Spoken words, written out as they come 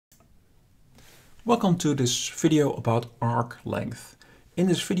Welcome to this video about arc length. In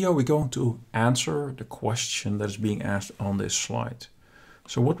this video we're going to answer the question that is being asked on this slide.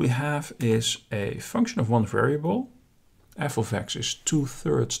 So what we have is a function of one variable. F of x is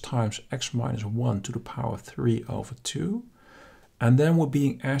 2/3 times x minus 1 to the power 3 over 2. And then we're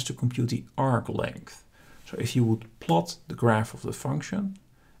being asked to compute the arc length. So if you would plot the graph of the function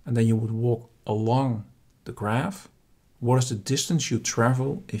and then you would walk along the graph, what is the distance you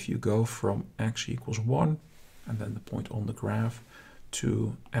travel if you go from x equals 1 and then the point on the graph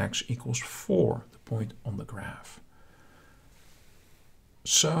to x equals 4, the point on the graph.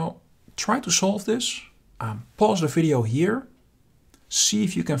 So try to solve this. Pause the video here. See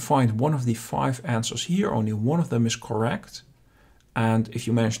if you can find one of the 5 answers here. Only one of them is correct. And if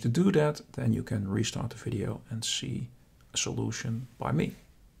you manage to do that, then you can restart the video and see a solution by me.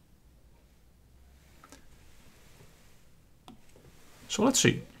 So let's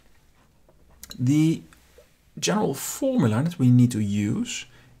see. The general formula that we need to use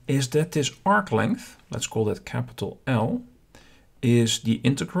is that this arc length, let's call that capital L, is the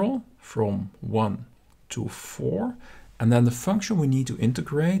integral from 1 to 4. And then the function we need to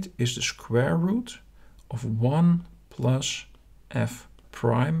integrate is the square root of 1 plus f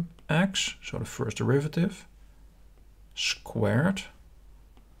prime x, so the first derivative, squared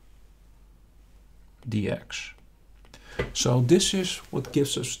dx. So this is what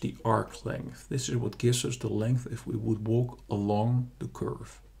gives us the arc length. This is what gives us the length if we would walk along the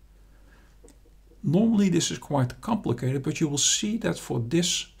curve. Normally this is quite complicated, but you will see that for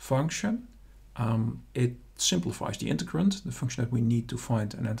this function, it simplifies the integrand. The function that we need to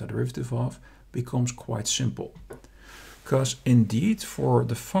find an antiderivative of becomes quite simple. Because indeed for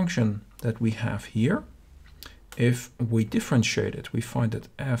the function that we have here, if we differentiate it, we find that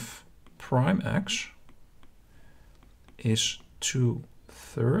f prime x is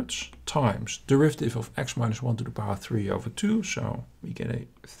 2/3 times derivative of x minus 1 to the power 3 over 2. So we get a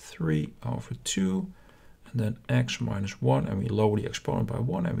 3 over 2 and then x minus 1, and we lower the exponent by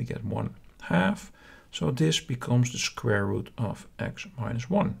 1 and we get 1/2. So this becomes the square root of x minus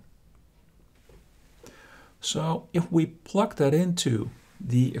 1. So if we plug that into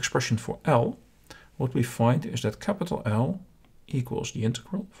the expression for L, what we find is that capital L equals the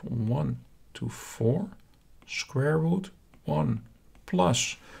integral from 1 to 4 square root 1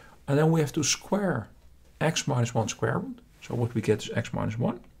 plus, and then we have to square x minus 1 square root. So what we get is x minus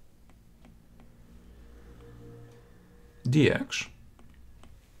 1 dx.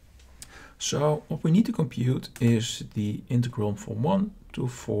 So what we need to compute is the integral from 1 to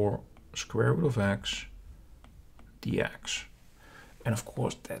 4 square root of x dx. And of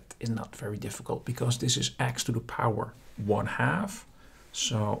course that is not very difficult because this is x to the power 1/2.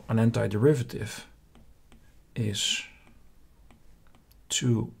 So an antiderivative is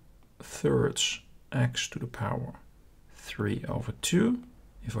 2/3 x to the power 3 over 2.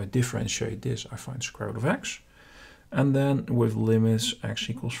 If I differentiate this, I find square root of x. And then with limits x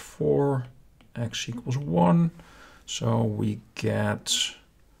equals 4, x equals 1. So we get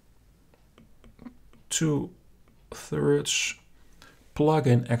 2/3, plug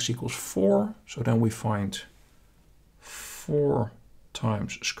in x equals 4. So then we find 4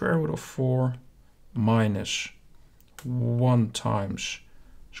 times square root of 4 minus 1 times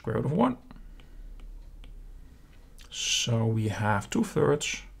square root of 1. So we have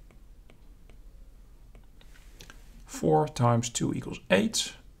 2/3. 4 times 2 equals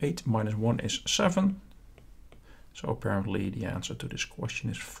 8. 8 minus 1 is 7. So apparently the answer to this question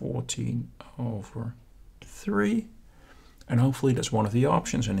is 14 over 3. And hopefully that's one of the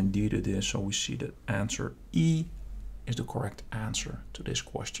options, and indeed it is. So we see that answer E is the correct answer to this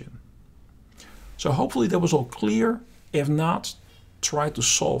question. So hopefully that was all clear. If not, try to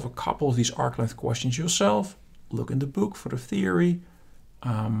solve a couple of these arc length questions yourself. Look in the book for the theory.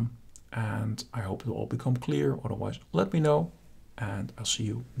 And I hope it will all become clear. Otherwise, let me know. And I'll see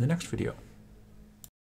you in the next video.